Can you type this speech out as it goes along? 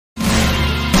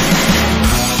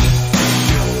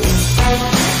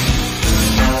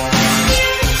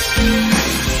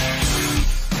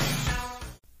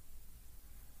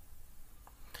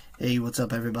Hey, what's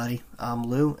up everybody? I'm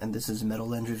Lou, and this is Metal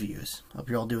Lens Reviews. Hope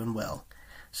you're all doing well.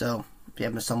 So, if you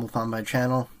happen to stumble upon my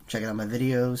channel, check out my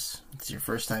videos. If it's your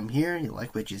first time here, you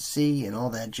like what you see, and all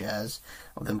that jazz,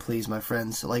 well then please, my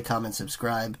friends, like, comment,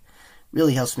 subscribe.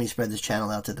 Really helps me spread this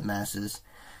channel out to the masses,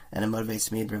 and it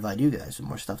motivates me to provide you guys with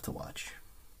more stuff to watch.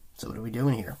 So what are we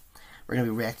doing here? We're going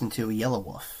to be reacting to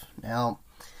Yelawolf. Now,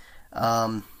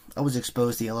 I was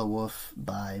exposed to Yelawolf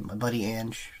by my buddy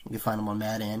Ange. You can find him on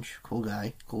Mad Ange. Cool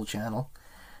guy, cool channel.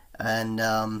 And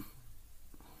the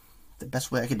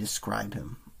best way I could describe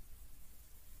him,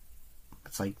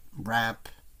 it's like rap,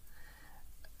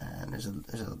 and there's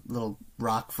a little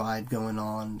rock vibe going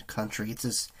on, country. It's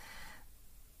this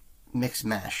mixed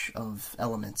mash of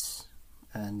elements.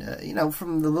 And you know,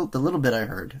 from the little bit I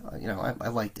heard, you know, I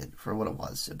liked it for what it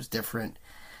was. It was different.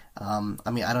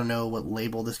 I mean, I don't know what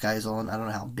label this guy's on. I don't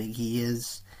know how big he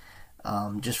is.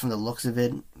 Just from the looks of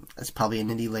it, it's probably an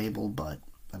indie label, but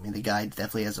I mean, the guy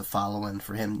definitely has a following.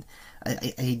 For him,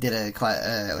 he did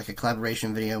like a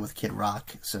collaboration video with Kid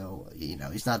Rock, so you know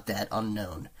he's not that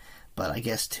unknown. But I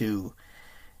guess to,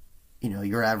 you know,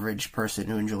 your average person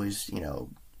who enjoys, you know,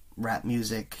 rap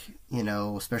music, you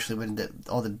know, especially when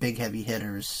all the big heavy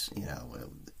hitters, you know,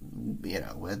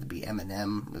 whether it be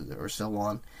Eminem or so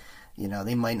on. You know,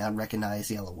 they might not recognize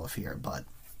Yelawolf here, but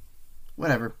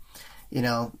whatever. You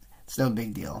know, it's no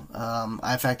big deal.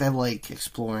 In fact, I like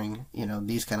exploring, you know,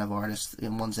 these kind of artists,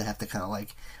 and ones that have to kind of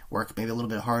like work maybe a little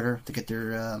bit harder to get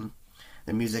their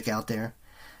music out there,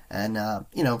 and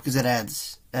you know, because it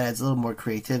adds a little more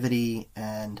creativity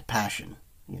and passion.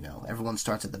 You know, everyone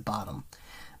starts at the bottom,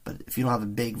 but if you don't have a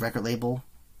big record label,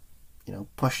 you know,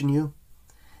 pushing you,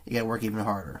 you gotta work even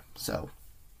harder. So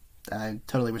I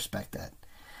totally respect that.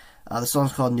 The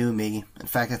song's called New Me. In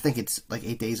fact, I think it's like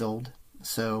 8 days old.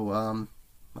 So,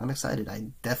 I'm excited. I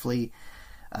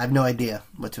have no idea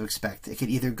what to expect. It could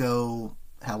either go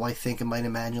how I think it might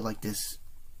imagine, like this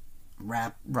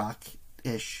rap,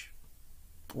 rock-ish,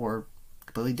 or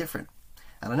completely different.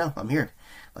 I don't know. I'm here.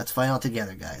 Let's find out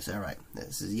together, guys. Alright.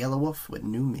 This is Yelawolf with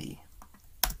New Me.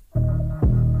 Let's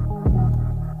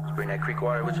bring that creek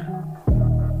water with you.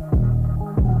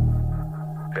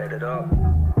 Bet it up.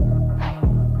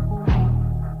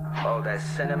 Oh, that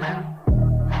cinnamon.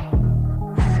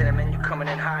 Cinnamon, you coming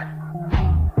in hot.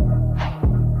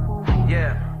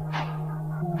 Yeah.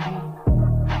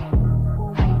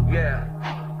 Yeah.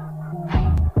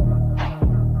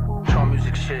 True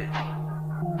music shit.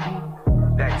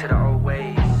 Back to the old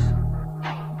ways.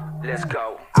 Let's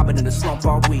go. I've been in the slump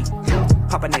all week.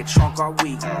 Popping that trunk all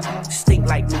week. Stink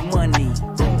like new money.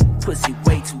 Pussy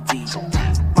way too deep.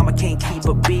 Mama can't keep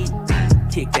a beat.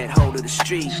 Kick that hoe to the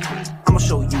street. I'ma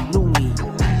show you new me.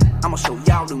 I'ma show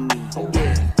y'all new me.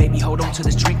 Yeah, baby, hold on to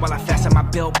this drink while I fasten my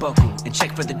belt buckle and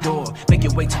check for the door. Make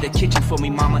your way to the kitchen for me,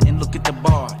 mama, and look at the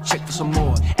bar. Check for some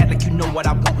more. Act like you know what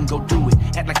I want and go do it.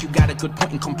 Act like you got a good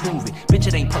point and come prove it. Bitch,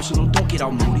 it ain't personal, don't get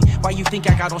all moody. Why you think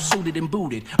I got all suited and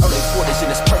booted? Early 40s in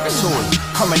this purgatory.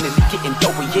 Permanently getting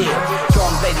doper, yeah.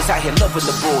 Young ladies out here loving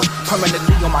the boy.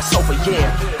 Permanently on my sofa,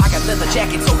 yeah. I got leather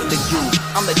jackets older than you.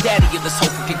 I'm the daddy of this whole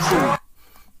fucking crew.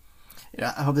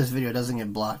 Yeah, I hope this video doesn't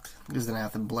get blocked, because then I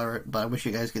have to blur it, but I wish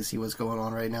you guys could see what's going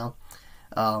on right now.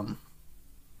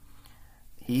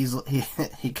 He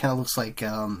kind of looks like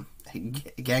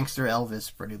gangster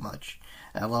Elvis, pretty much.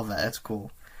 I love that. That's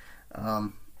cool.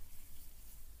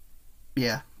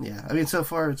 Yeah. I mean, so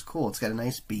far it's cool. It's got a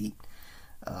nice beat.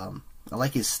 I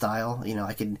like his style. You know,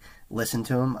 I could listen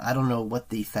to him. I don't know what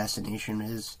the fascination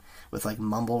is with like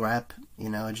mumble rap. You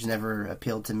know, it just never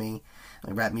appealed to me.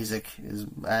 Like, rap music is,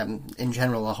 in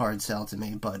general, a hard sell to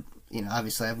me. But you know,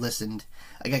 obviously, I've listened.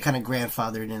 I got kind of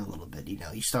grandfathered in a little bit. You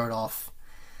know, you start off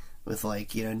with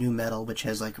like, you know, new metal, which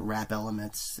has like rap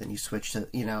elements, and you switch to,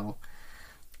 you know,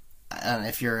 I don't know,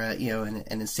 if you're a, you know, an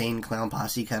insane clown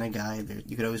posse kind of guy,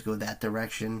 you could always go that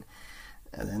direction.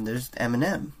 And then there's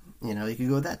Eminem. You know, you could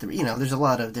go that. You know, there's a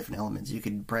lot of different elements you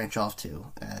could branch off to,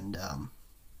 and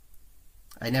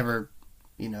I never,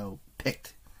 you know,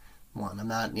 picked one. I'm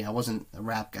not, you know, I wasn't a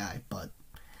rap guy, but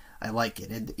I like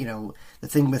it. You know, the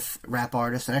thing with rap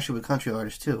artists, and actually with country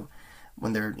artists too,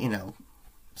 when they're, you know,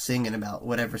 singing about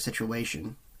whatever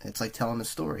situation, it's like telling a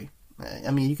story. I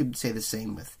mean, you could say the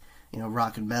same with, you know,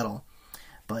 rock and metal,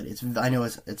 but I know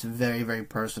it's very, very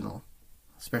personal,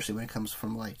 especially when it comes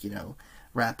from like, you know,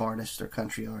 rap artists or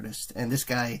country artists. And this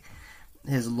guy,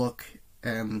 his look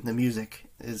and the music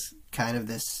is kind of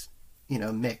this, you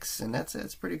know, mix, and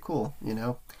that's pretty cool. You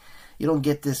know, you don't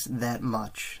get this that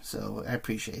much, so I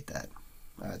appreciate that.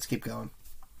 All right, let's keep going.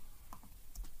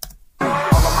 All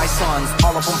of my sons,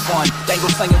 all of them fun. Dangle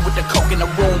slinging with the coke in the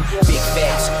room. Big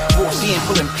facts, wolves in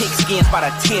pulling pigskins by the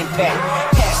 10 pack.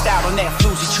 Passed out on that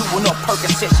floozy, chewing up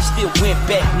Percocet. She still went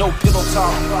back, no pillow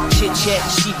talk, chit chat.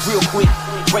 She real quick,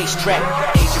 racetrack.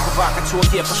 Agent provocateur,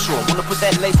 yeah for sure. Wanna put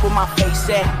that lace where my face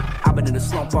at? I've been in the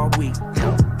slump all week,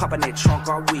 popping that trunk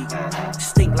all week.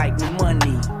 Stink like new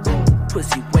money,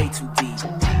 pussy way too deep.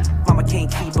 Mama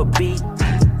can't keep a beat,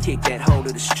 kick that hoe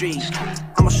to the street.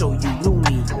 I'ma show you new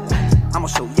me, I'ma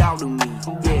show y'all new me,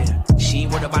 yeah. She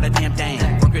ain't worried about a damn thing.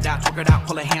 Work it out, twerk it out,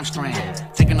 pull a hamstring.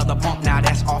 Take another bump now,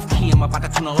 that's off key. I'm about to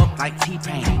tune her up like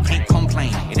T-Pain. Can't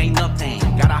complain, it ain't nothing.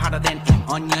 Got her hotter than an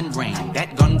onion ring.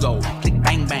 That gun go, click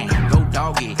bang bang. Go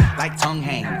doggy, like tongue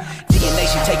hang. DNA,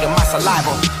 she taking my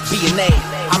saliva. B&A,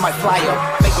 I might fly her.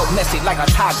 Make up messy like a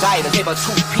tie dyer. Gave her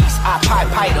 2-piece, I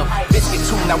pie her. Biscuit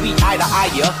too, now we eye to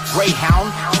eye ya.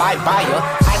 Greyhound, bye ya.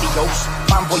 Adios,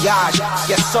 bon voyage.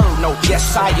 Yes sir, no, yes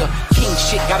sire. King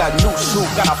shit, got a new suit.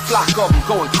 Got a flock of them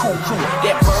going cool.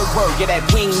 That bird word, yeah, that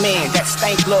wingman. That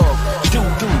stank love.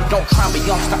 Don't try me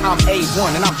youngster, I'm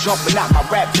A1 and I'm jumping out my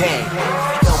rap bag.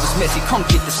 Elvis Messy, come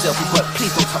get the selfie, but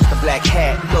please don't touch the black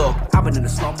hat. Look, I've been in the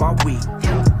slump all week,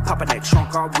 popping that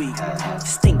trunk all week.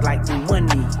 Stink like new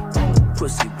money,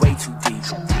 pussy way too deep.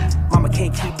 Mama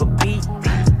can't keep a beat,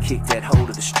 kick that hoe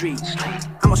to the street.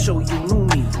 I'ma show you new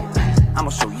me, I'ma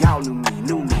show y'all new me,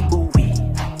 new me, ooh wee.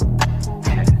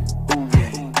 Ooh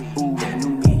wee, ooh wee,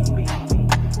 new me.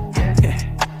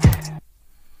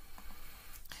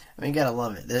 I mean, you gotta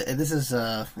love it. This is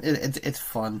it's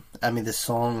fun. I mean, this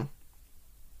song.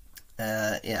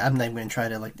 Yeah, I'm not even gonna try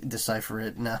to like decipher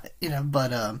it,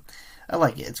 but I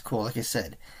like it. It's cool. Like I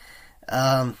said,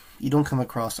 you don't come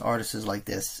across artists like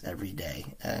this every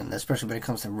day, and especially when it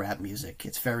comes to rap music.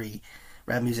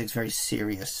 Rap music's very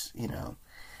serious,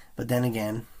 But then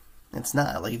again, it's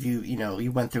not. Like if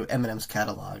you went through Eminem's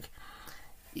catalog,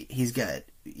 he's got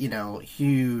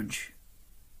huge,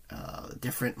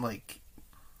 different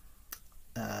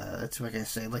that's what I can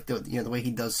say. Like the way he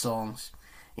does songs.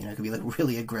 It could be like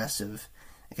really aggressive.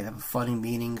 It could have a funny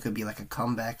meaning. It could be like a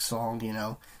comeback song,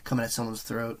 coming at someone's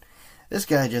throat. This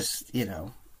guy just,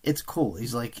 it's cool.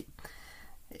 He's like,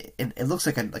 it looks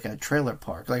like a trailer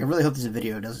park. Like I really hope this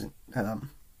video doesn't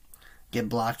get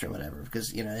blocked or whatever,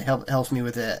 because it helps me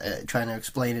with trying to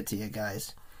explain it to you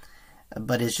guys.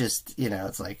 But it's just,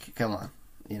 it's like, come on,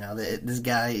 this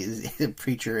guy is a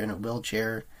preacher in a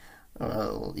wheelchair.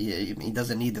 Well, he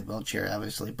doesn't need the wheelchair,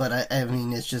 obviously, but I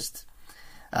mean, it's just.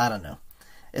 I don't know.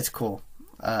 It's cool.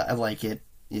 I like it.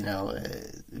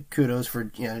 Kudos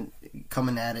for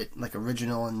coming at it like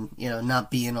original and not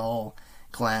being all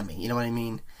clammy. You know what I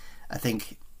mean? I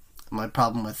think my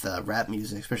problem with rap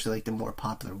music, especially like the more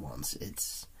popular ones,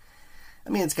 it's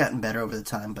gotten better over the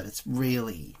time, but it's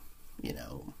really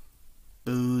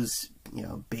booze,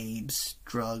 babes,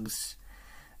 drugs,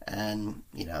 and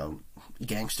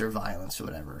gangster violence or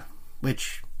whatever,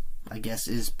 which I guess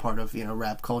is part of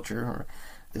rap culture or.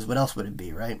 Because what else would it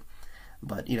be, right?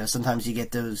 But, sometimes you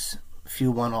get those few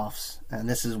one-offs, and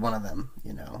this is one of them,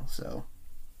 so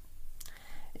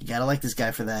you gotta like this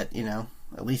guy for that,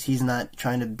 at least he's not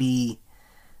trying to be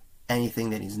anything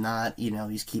that he's not,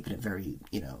 he's keeping it very,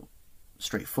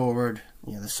 straightforward,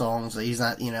 the songs, he's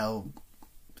not,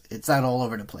 it's not all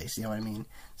over the place, you know what I mean?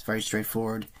 It's very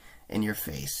straightforward, in your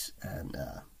face, and,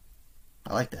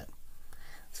 I like that.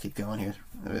 Let's keep going here.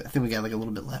 I think we got like a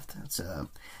little bit left. Let's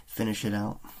finish it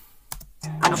out.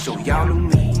 I'ma show y'all new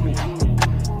me.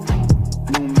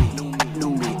 New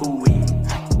me, ooh wee.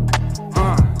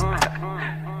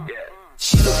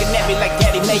 She looking at me like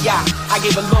Daddy May I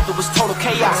gave her love that was total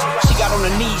chaos. She got on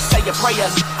her knees, say your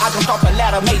prayers. I jumped off the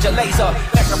ladder, major laser.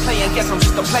 Back to playing, guess I'm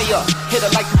just a player. Hit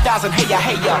her like 2000, hey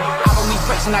ya. I don't need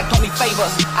breaks and I don't need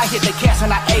favors. I hit the gas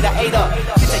and I ate her.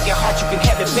 You take your heart, you can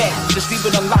have it back. Just leave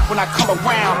it unlocked when I come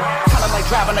around. Kinda like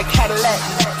driving a Cadillac.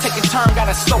 Take a turn,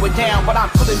 gotta slow it down. But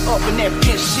I'm pulling up in that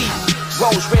bench seat.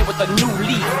 Rose red with a new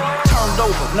leaf. Turned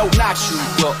over, no not you.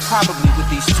 Well, probably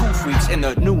with these two freaks and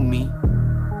the new me.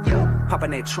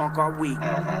 Popping that trunk all week.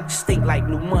 Stink like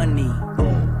new money.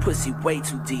 Pussy way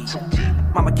too deep.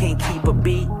 Mama can't keep a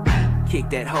beat. Kick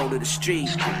that hoe to the street.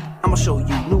 I'ma show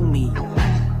you new me.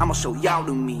 I'ma show y'all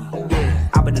new me. Yeah,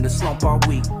 I've been in the slump all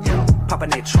week.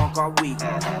 Popping that trunk all week.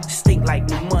 Stink like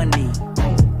new money.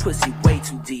 Pussy way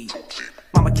too deep.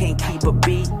 Mama can't keep a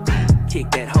beat.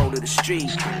 Kick that hoe to the street.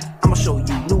 I'ma show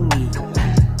you new me.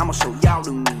 I'ma show y'all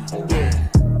new me. Yeah.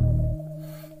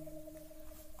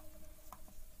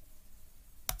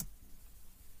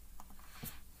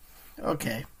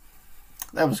 Okay,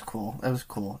 that was cool.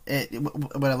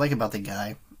 What I like about the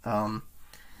guy,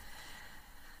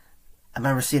 I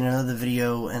remember seeing another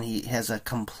video, and he has a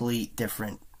complete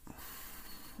different.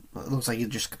 It looks like he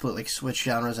just completely switched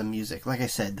genres of music. Like I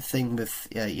said, the thing with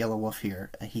Yelawolf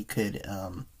here, he could,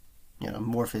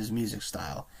 morph his music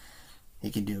style.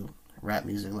 He could do rap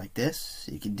music like this.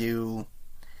 He could do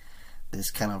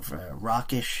this kind of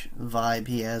rockish vibe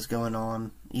he has going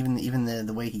on. Even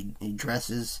the way he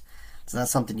dresses, it's not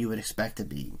something you would expect to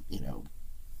be,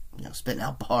 spitting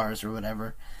out bars or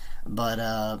whatever. But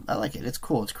I like it. It's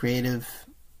cool. It's creative.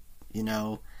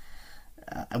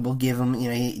 I will give him,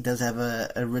 he does have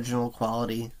a original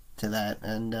quality to that.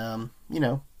 And,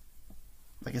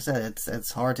 like I said,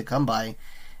 it's hard to come by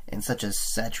in such a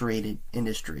saturated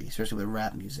industry, especially with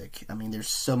rap music. I mean, there's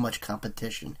so much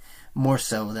competition, more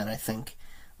so than I think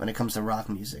when it comes to rock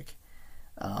music.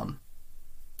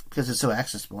 Because it's so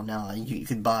accessible now. You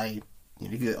could buy,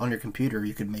 on your computer,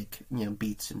 you could make,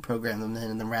 beats and program them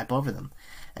and then rap over them.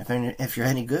 And if you're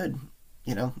any good,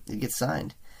 you get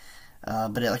signed.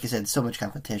 But like I said, so much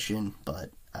competition,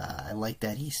 but I like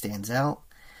that he stands out.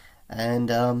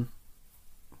 And,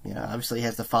 obviously he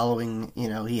has the following,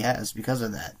 he has because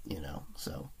of that,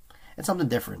 so it's something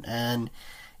different. And,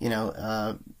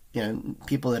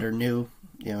 people that are new,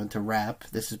 to rap,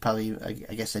 this is probably,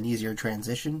 I guess, an easier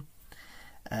transition.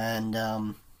 And,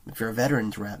 if you're a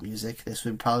veteran to rap music, this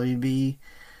would probably be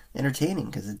entertaining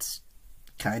because it's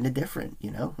kind of different,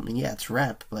 I mean, yeah, it's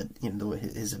rap, but,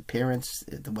 his appearance,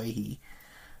 the way he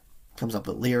comes up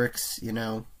with lyrics,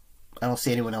 I don't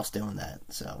see anyone else doing that,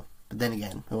 so, but then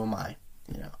again, who am I,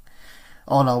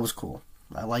 all in all, it was cool.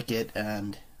 I like it,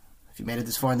 and if you made it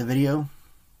this far in the video,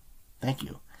 thank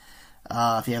you.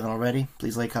 If you haven't already,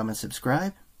 please like, comment,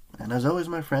 subscribe, and as always,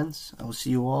 my friends, I will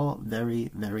see you all very,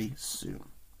 very soon.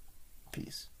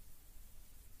 Peace.